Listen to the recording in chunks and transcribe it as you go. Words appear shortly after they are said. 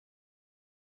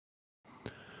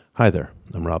Hi there,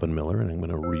 I'm Robyn Miller, and I'm going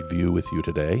to review with you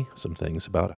today some things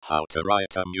about how to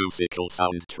write a musical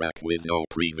soundtrack with no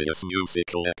previous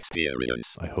musical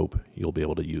experience. I hope you'll be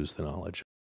able to use the knowledge.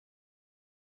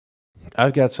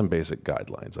 I've got some basic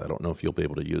guidelines. I don't know if you'll be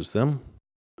able to use them.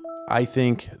 I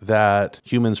think that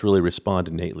humans really respond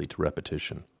innately to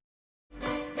repetition.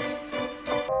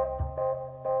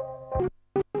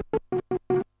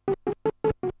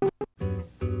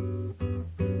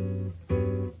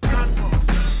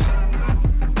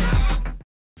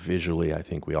 Visually, I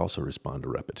think we also respond to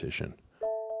repetition.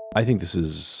 I think this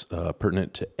is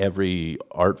pertinent to every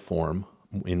art form.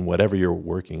 In whatever you're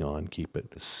working on, keep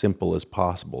it as simple as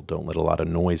possible. Don't let a lot of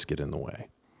noise get in the way.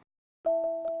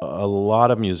 A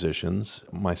lot of musicians,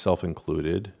 myself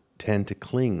included, tend to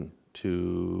cling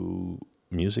to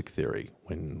music theory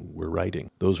when we're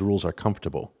writing. Those rules are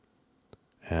comfortable.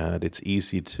 And it's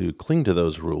easy to cling to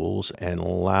those rules and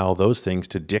allow those things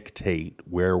to dictate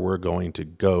where we're going to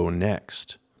go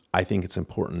next. I think it's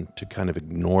important to kind of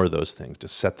ignore those things, to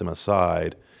set them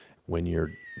aside when you're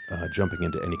jumping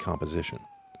into any composition.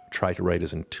 Try to write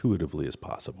as intuitively as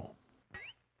possible.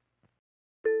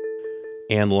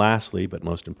 And lastly, but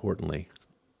most importantly,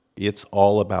 it's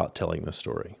all about telling the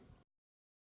story.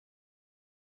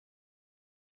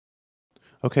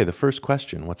 Okay, the first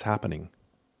question, what's happening?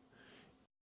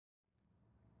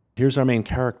 Here's our main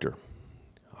character,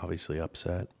 obviously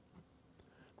upset.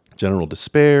 General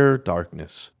despair,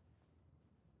 darkness.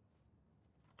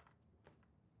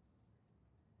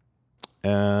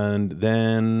 And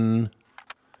then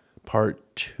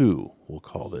part two, we'll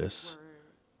call this,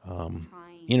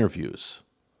 interviews,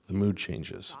 the mood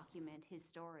changes.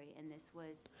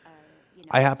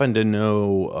 I happen to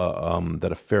know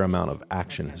that a fair amount of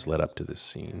action has led up to this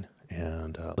scene.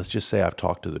 And let's just say I've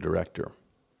talked to the director.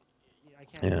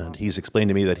 And he's explained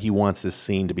to me that he wants this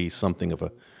scene to be something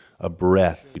of a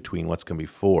breath between what's come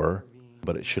before,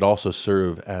 but it should also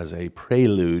serve as a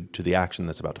prelude to the action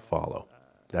that's about to follow.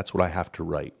 That's what I have to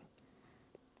write.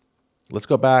 Let's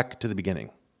go back to the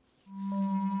beginning.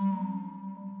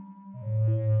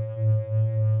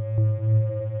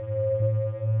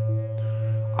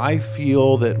 I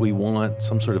feel that we want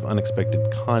some sort of unexpected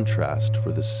contrast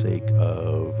for the sake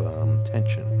of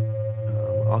tension.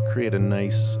 I'll create a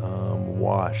nice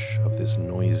wash of this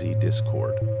noisy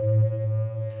discord.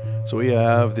 So we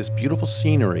have this beautiful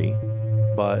scenery,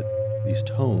 but these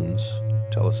tones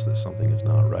tell us that something is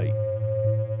not right.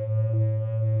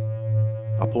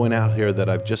 I'll point out here that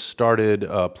I've just started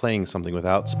playing something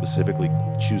without specifically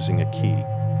choosing a key.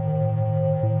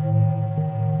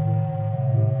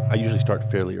 I usually start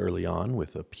fairly early on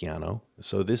with a piano.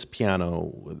 So this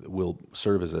piano will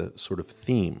serve as a sort of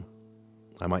theme.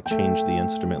 I might change the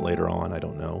instrument later on, I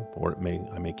don't know, or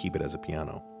I may keep it as a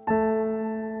piano.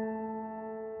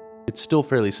 It's still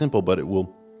fairly simple, but it will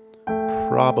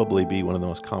probably be one of the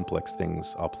most complex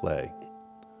things I'll play.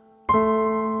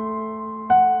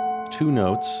 Two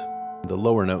notes, the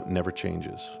lower note never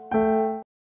changes.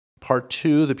 Part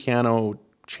two, the piano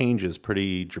changes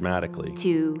pretty dramatically.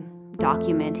 To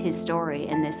document his story,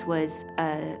 and this was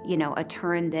a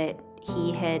turn that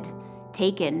he had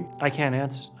taken. I can't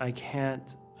answer. I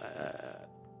can't.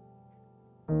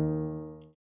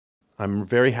 I'm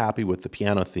very happy with the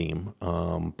piano theme,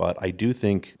 but I do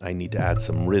think I need to add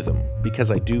some rhythm, because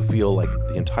I do feel like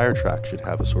the entire track should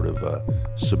have a sort of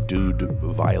subdued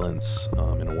violence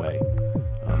in a way.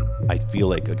 I feel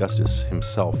like Augustus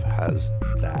himself has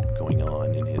that going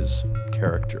on in his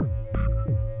character.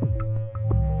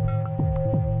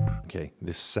 Okay,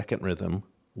 this second rhythm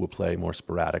will play more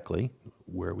sporadically,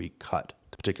 where we cut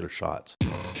to particular shots.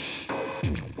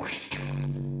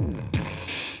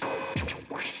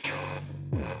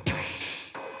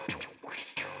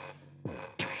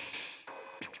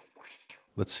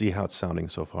 Let's see how it's sounding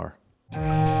so far.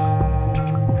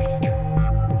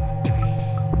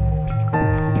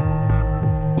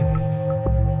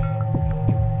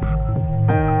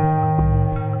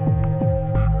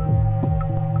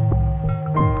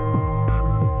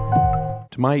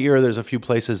 To my ear, there's a few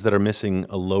places that are missing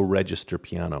a low register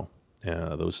piano.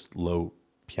 Those low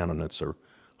piano notes are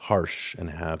harsh and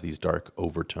have these dark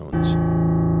overtones.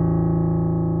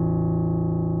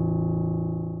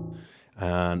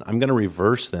 And I'm going to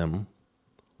reverse them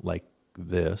like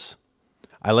this.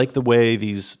 I like the way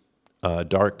these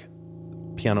dark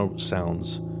piano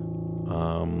sounds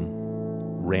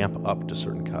ramp up to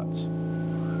certain cuts.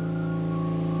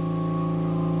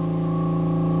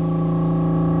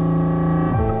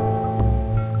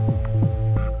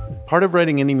 Part of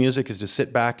writing any music is to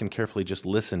sit back and carefully just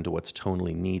listen to what's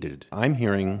tonally needed. I'm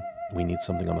hearing we need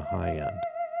something on the high end.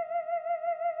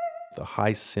 The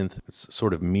high synth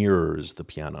sort of mirrors the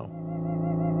piano.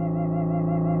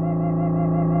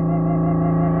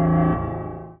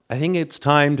 I think it's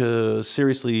time to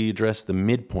seriously address the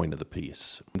midpoint of the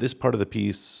piece. This part of the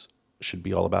piece should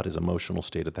be all about his emotional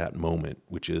state at that moment,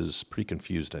 which is pretty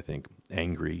confused, I think,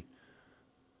 angry,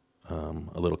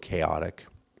 a little chaotic.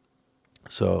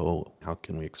 So how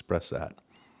can we express that?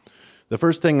 The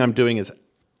first thing I'm doing is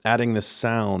adding this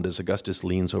sound as Augustus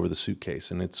leans over the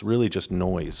suitcase, and it's really just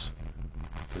noise.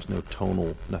 There's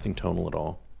nothing tonal at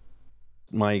all.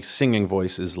 My singing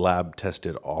voice is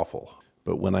lab-tested awful,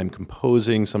 but when I'm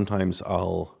composing, sometimes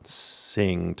I'll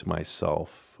sing to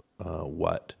myself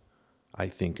what I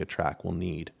think a track will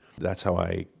need. That's how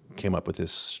I came up with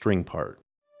this string part.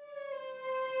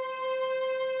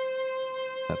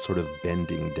 That sort of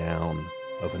bending down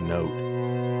of a note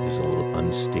is a little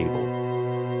unstable.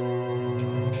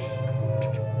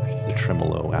 The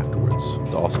tremolo afterwards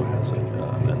also has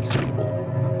an unstable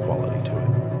quality to it.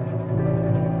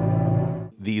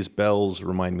 These bells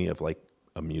remind me of like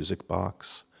a music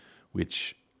box,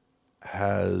 which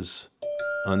has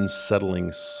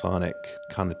unsettling sonic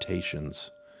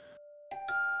connotations.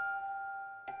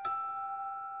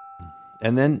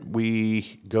 And then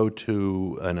we go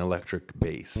to an electric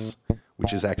bass,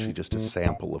 which is actually just a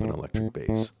sample of an electric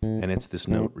bass. And it's this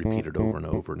note repeated over and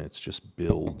over, and it just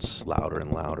builds louder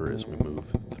and louder as we move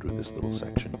through this little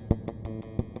section.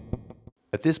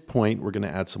 At this point, we're going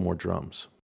to add some more drums.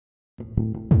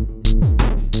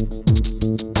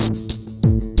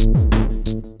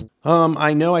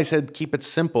 I know I said keep it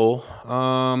simple.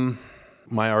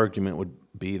 My argument would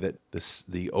be that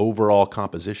the overall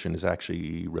composition is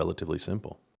actually relatively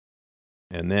simple.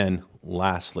 And then,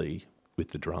 lastly, with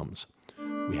the drums,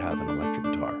 we have an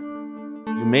electric guitar.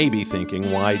 You may be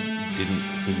thinking, why didn't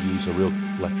he use a real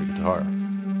electric guitar?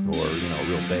 Or, a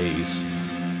real bass?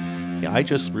 Yeah, I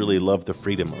just really love the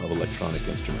freedom of electronic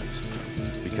instruments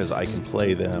because I can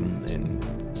play them and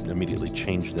immediately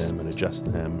change them and adjust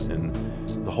them, and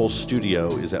the whole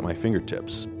studio is at my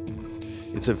fingertips.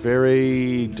 It's a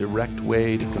very direct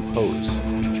way to compose.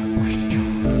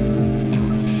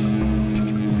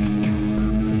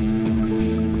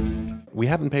 We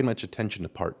haven't paid much attention to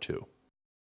part two.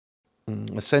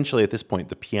 Essentially, at this point,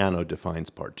 the piano defines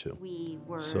part two.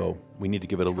 So we need to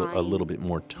give it a little bit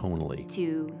more tonally.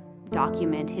 To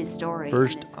document his story.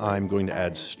 First, I'm going to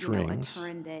add strings,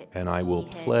 and I will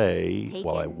play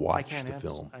while I watch the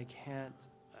film,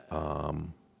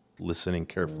 listening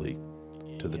carefully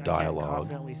to the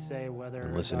dialogue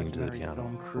and listening to the piano.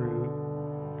 Film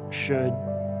crew should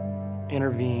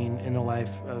intervene in the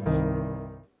life of.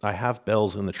 I have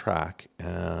bells in the track,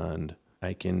 and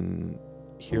I can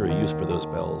hear a use for those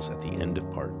bells at the end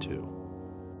of part two.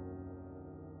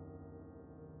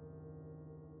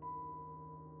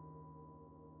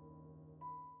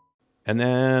 And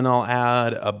then I'll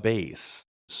add a bass,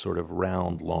 sort of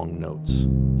round, long notes.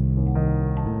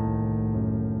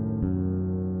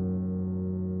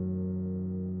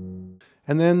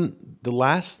 And then the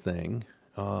last thing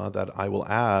that I will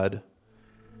add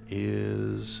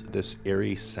is this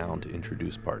airy sound to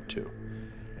introduce part two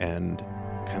and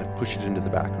kind of push it into the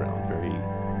background, very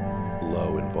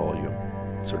low in volume,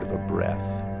 sort of a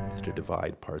breath to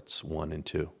divide parts 1 and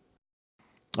 2.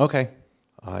 Okay,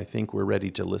 I think we're ready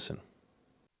to listen.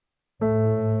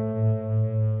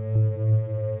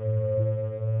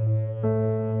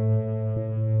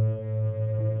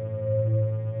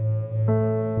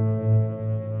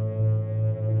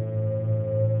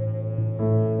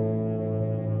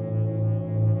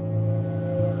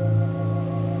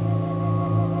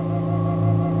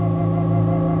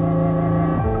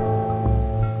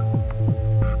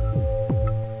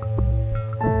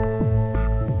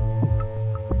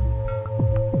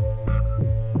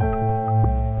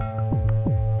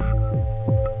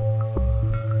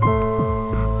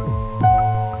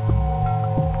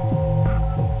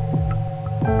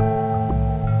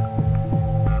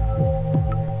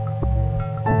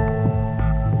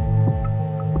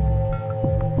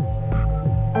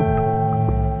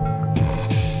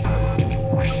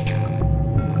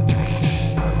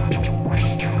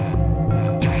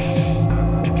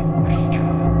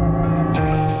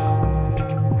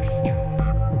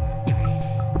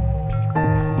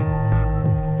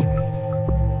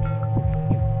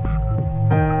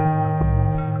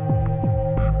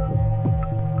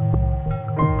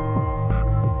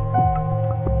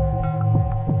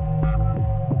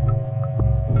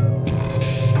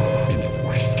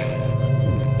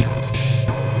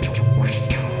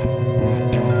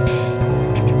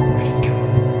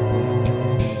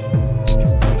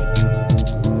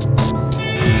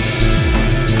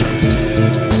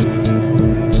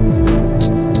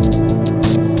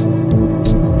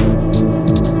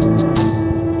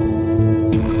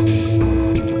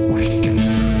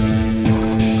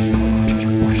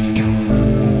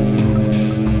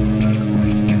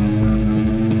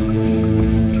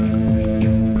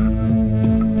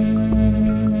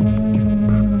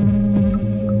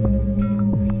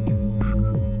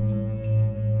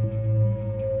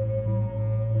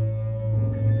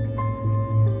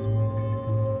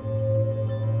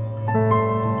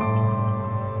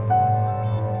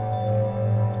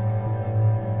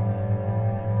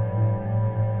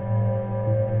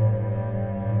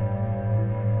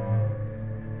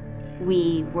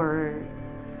 were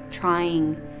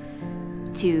trying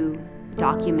to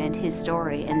document his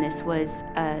story, and this was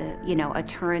a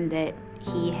turn that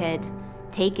he had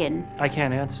taken. I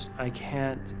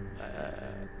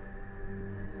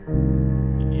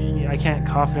can't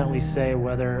confidently say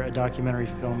whether a documentary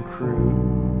film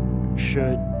crew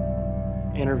should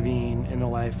intervene in the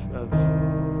life of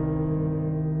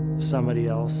somebody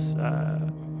else.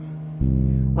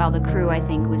 While the crew, I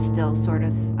think, was still sort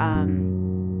of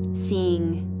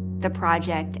seeing the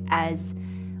project as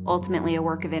ultimately a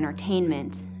work of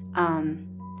entertainment,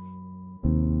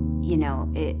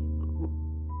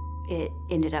 it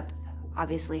ended up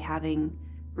obviously having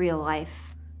real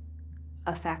life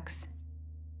effects.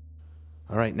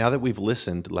 All right, now that we've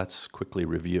listened, let's quickly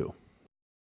review.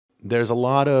 There's a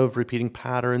lot of repeating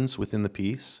patterns within the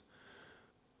piece.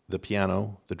 The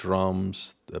piano, the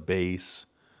drums, the bass,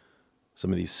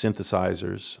 some of these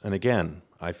synthesizers. And again,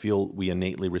 I feel we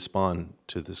innately respond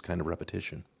to this kind of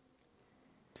repetition.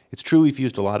 It's true we've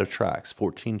used a lot of tracks,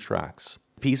 14 tracks.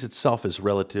 The piece itself is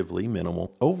relatively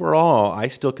minimal. Overall, I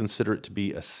still consider it to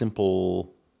be a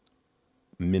simple,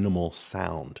 minimal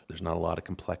sound. There's not a lot of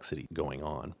complexity going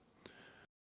on.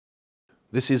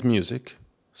 This is music,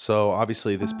 so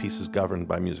obviously this piece is governed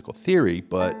by musical theory,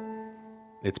 but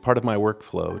it's part of my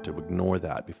workflow to ignore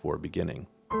that before beginning.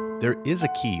 There is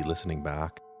a key listening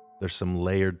back. There's some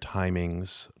layered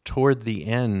timings. Toward the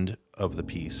end of the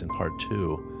piece in part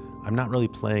 2, I'm not really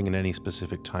playing in any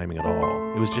specific timing at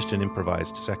all. It was just an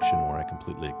improvised section where I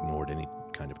completely ignored any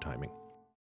kind of timing.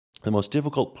 The most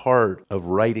difficult part of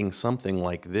writing something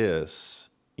like this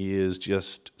is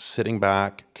just sitting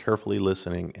back, carefully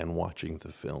listening and watching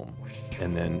the film,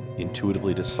 and then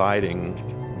intuitively deciding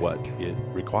what it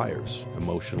requires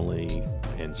emotionally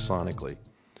and sonically.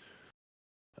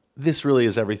 This really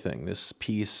is everything. This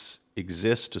piece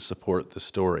exists to support the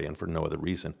story and for no other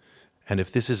reason. And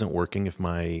if this isn't working, if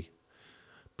my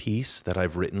piece that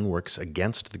I've written works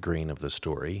against the grain of the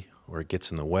story or it gets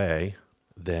in the way,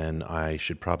 then I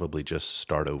should probably just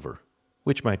start over,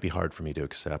 which might be hard for me to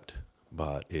accept,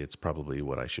 but it's probably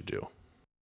what I should do.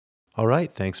 All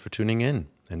right, thanks for tuning in,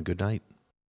 and good night.